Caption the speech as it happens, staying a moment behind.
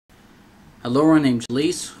Hello, my name's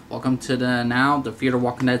Elise. Welcome to the Fear the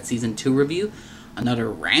Walking Dead Season 2 review. Another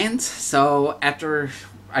rant. So, after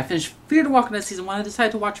I finished Fear the Walking Dead Season 1, I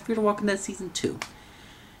decided to watch Fear the Walking Dead Season 2.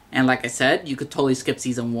 And like I said, you could totally skip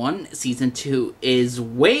Season 1. Season 2 is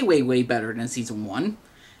way, way, way better than Season 1.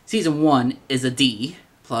 Season 1 is a D,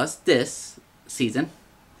 plus this season,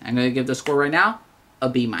 I'm going to give the score right now, a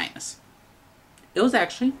B-. It was I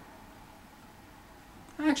actually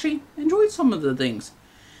enjoyed some of the things.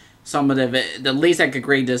 Some of the least I could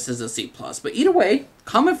grade this is a C+. But either way,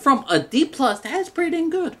 coming from a D+, that is pretty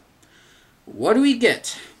dang good. What do we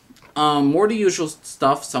get? More the usual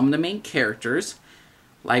stuff. Some of the main characters,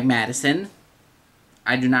 like Madison,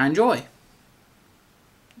 I do not enjoy.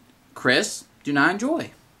 Chris, do not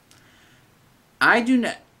enjoy.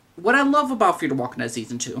 What I love about Fear the Walking Dead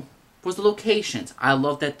Season 2 was the locations. I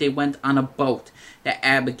love that they went on a boat, that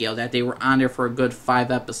Abigail, that they were on there for a good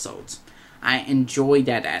 5 episodes. I enjoyed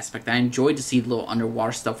that aspect. I enjoyed to see the little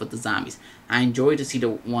underwater stuff with the zombies. I enjoyed to see the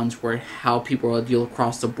ones where how people will deal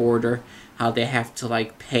across the border, how they have to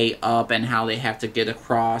like pay up and how they have to get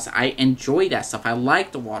across. I enjoy that stuff. I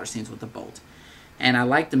like the water scenes with the boat. And I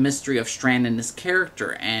like the mystery of Strand and his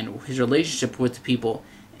character and his relationship with the people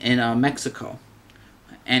in Mexico.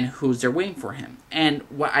 And who's there waiting for him. And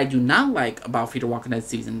what I do not like about Fear the Walking Dead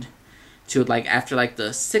Season 2, like after like the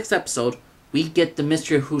 6th episode, we get the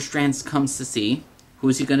mystery of who Strand comes to see.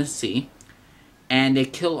 Who's he going to see? And they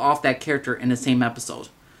kill off that character in the same episode.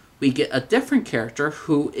 We get a different character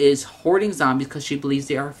who is hoarding zombies because she believes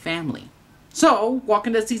they are family. So,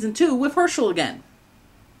 Walking Dead Season 2 with Herschel again.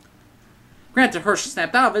 Granted, Herschel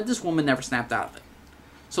snapped out of it. This woman never snapped out of it.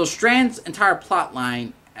 So, Strand's entire plot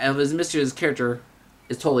line of his mysterious character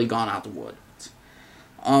is totally gone out the woods.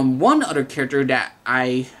 One other character that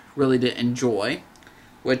I really did enjoy,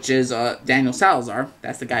 which is Daniel Salazar.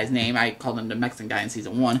 That's the guy's name. I called him the Mexican guy in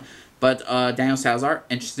Season 1. But Daniel Salazar,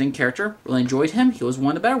 interesting character. Really enjoyed him. He was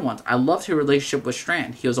one of the better ones. I loved his relationship with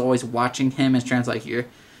Strand. He was always watching him, and Strand's like, you're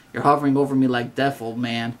hovering over me like death, old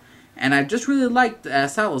man. And I just really liked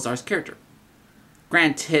Salazar's character.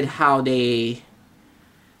 Granted,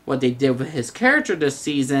 what they did with his character this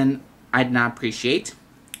season, I did not appreciate.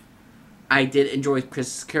 I did enjoy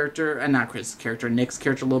Nick's character a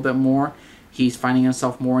little bit more. He's finding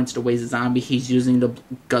himself more into the ways of zombie. He's using the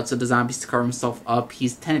guts of the zombies to cover himself up.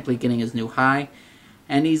 He's technically getting his new high.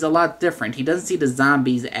 And he's a lot different. He doesn't see the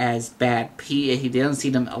zombies as bad. He doesn't see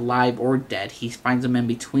them alive or dead. He finds them in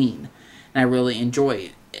between. And I really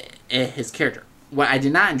enjoy his character. What I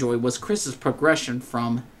did not enjoy was Chris's progression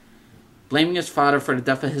from blaming his father for the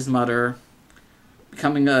death of his mother,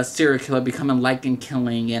 becoming a serial killer, becoming lichen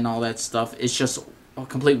killing and all that stuff. It's just a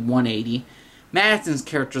complete 180. Madison's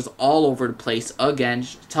character's all over the place. Again,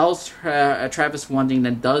 tells Travis one thing,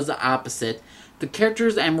 then does the opposite. The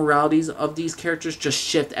characters and moralities of these characters just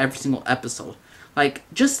shift every single episode. Like,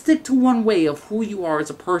 just stick to one way of who you are as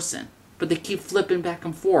a person. But they keep flipping back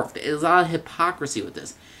and forth. There's a lot of hypocrisy with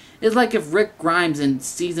this. It's like if Rick Grimes in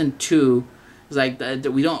Season 2 is like,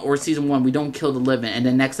 or Season 1, we don't kill the living, and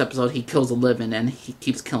then next episode he kills the living and he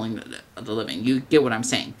keeps killing the living. You get what I'm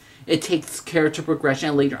saying. It takes character progression,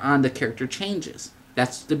 and later on the character changes.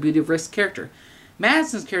 That's the beauty of Rick's character.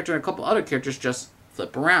 Madison's character and a couple other characters just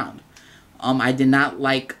flip around. I did not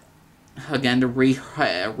like, again, the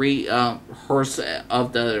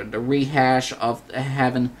rehash of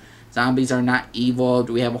having zombies are not evil.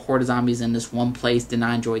 Do we have a horde of zombies in this one place? Did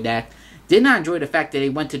not enjoy that. Did not enjoy the fact that they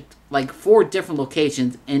went to like 4 different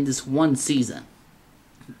locations in this one season.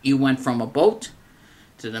 You went from a boat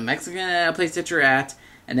to the Mexican place that you're at,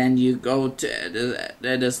 and then you go to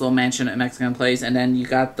this little mansion at Mexican place, and then you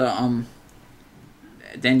got the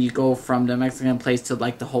then you go from the Mexican place to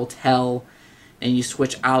like the hotel, and you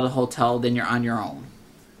switch out of the hotel, then you're on your own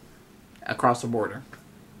across the border.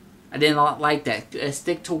 I did not like that.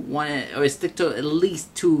 Stick to at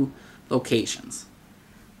least 2 locations.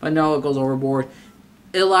 But no, it goes overboard.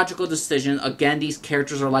 Illogical decision. Again, these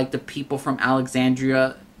characters are like the people from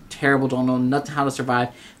Alexandria. Terrible, don't know nothing how to survive.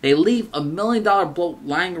 They leave a $1 million boat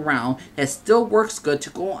lying around that still works good to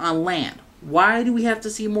go on land. Why do we have to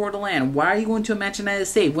see more of the land? Why are you going to imagine that it's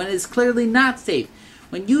safe when it's clearly not safe?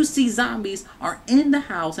 When you see zombies are in the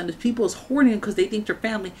house and the people is hoarding because they think they're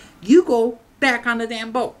family, you go back on the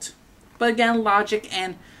damn boat. But again, logic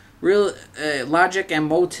and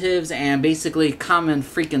motives and basically common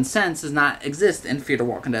freaking sense does not exist in Fear the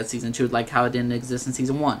Walking Dead Season 2 like how it didn't exist in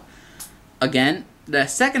Season 1. Again, the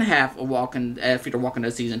second half of Fear the Walking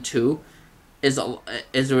Dead Season 2 is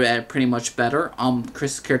pretty much better.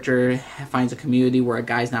 Chris' character finds a community where a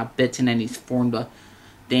guy's not bitten and he's formed a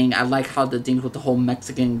thing. I like how the things with the whole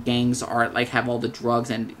Mexican gangs are like have all the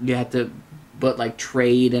drugs and you have to but like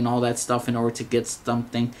trade and all that stuff in order to get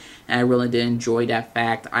something. And I really did enjoy that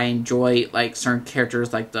fact. I enjoy like certain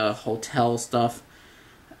characters, like the hotel stuff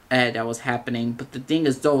that was happening. But the thing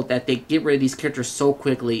is, though, that they get rid of these characters so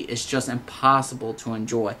quickly, it's just impossible to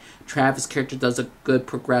enjoy. Travis' character does a good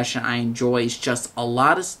progression. I enjoy. It's just a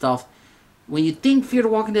lot of stuff. When you think Fear the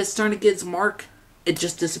Walking Dead is starting to get its mark, it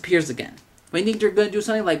just disappears again. When you think they're going to do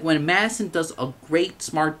something, like when Madison does a great,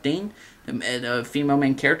 smart thing, the female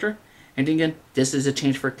main character, and thinking, this is a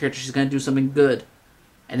change for her character, she's going to do something good.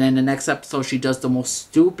 And then the next episode, she does the most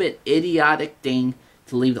stupid, idiotic thing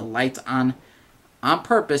to leave the lights on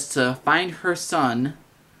purpose to find her son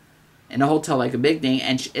in a hotel, like a big thing,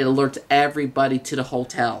 and it alerts everybody to the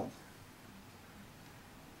hotel.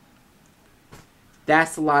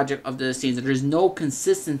 That's the logic of the season. There's no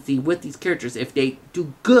consistency with these characters. If they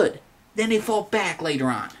do good, then they fall back later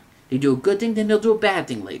on. They do a good thing, then they'll do a bad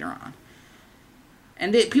thing later on.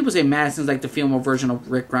 And people say Madison's like the female version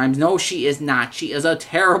of Rick Grimes. No, she is not. She is a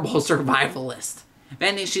terrible survivalist. If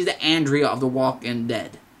anything, she's the Andrea of The Walking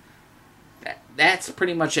Dead. That's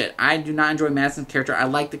pretty much it. I do not enjoy Madison's character. I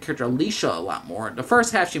like the character Alicia a lot more. The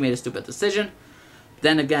first half, she made a stupid decision.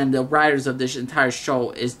 Then again, the writers of this entire show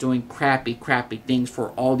is doing crappy things for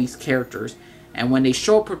all these characters. And when they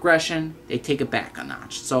show progression, they take it back a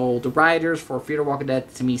notch. So the writers for Fear the Walking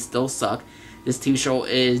Dead, to me, still suck. This TV show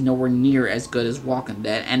is nowhere near as good as Walking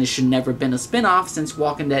Dead. And it should never have been a spin-off, since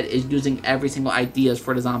Walking Dead is using every single ideas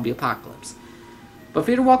for the zombie apocalypse. But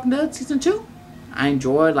Fear the Walking Dead Season 2, I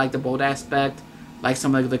enjoyed, like the bold aspect, like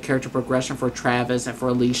some of the character progression for Travis and for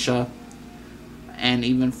Alicia, and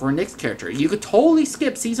even for Nick's character. You could totally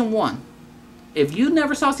skip Season 1. If you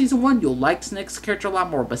never saw Season 1, you'll like Nick's character a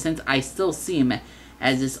lot more, but since I still see him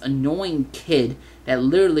as this annoying kid that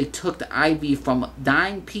literally took the IV from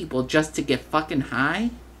dying people just to get fucking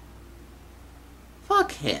high,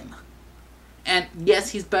 fuck him. And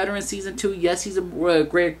yes, he's better in Season 2, yes, he's a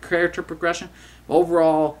great character progression, but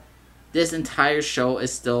overall, this entire show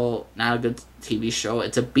is still not a good TV show.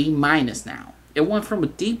 It's a B- now. It went from a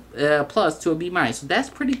D plus to a B-, so that's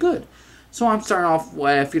pretty good. So I'm starting off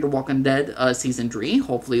with Fear the Walking Dead Season 3.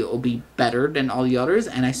 Hopefully it will be better than all the others.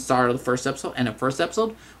 And I started the first episode, and the first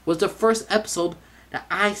episode was the first episode that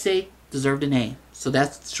I say deserved an A. So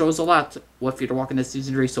that shows a lot what Fear the Walking Dead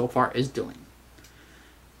Season 3 so far is doing.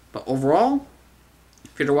 But overall,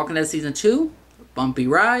 Fear the Walking Dead Season 2, bumpy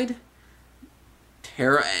ride.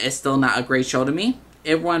 Terra is still not a great show to me.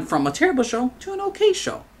 It went from a terrible show to an okay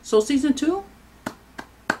show. So Season 2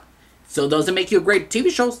 still doesn't make you a great TV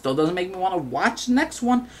show. Still doesn't make me want to watch the next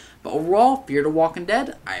one. But overall, Fear the Walking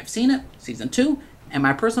Dead, I have seen it. Season 2. And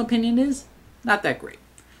my personal opinion is not that great.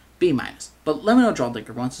 B-. But let me know what y'all think,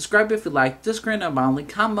 everyone. Subscribe if you like. Disagree on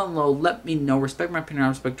comment below. Let me know. Respect my opinion. I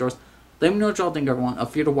respect yours. Let me know what y'all think, everyone,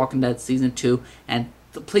 of Fear the Walking Dead Season 2. And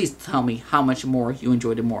please tell me how much more you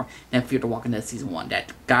enjoyed it more than Fear the Walking Dead Season 1.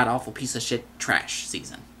 That god-awful piece of shit trash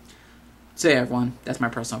season. So yeah, everyone. That's my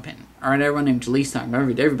personal opinion. Alright, everyone. I'm Jalisa.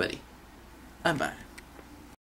 Remember to everybody. Bye-bye.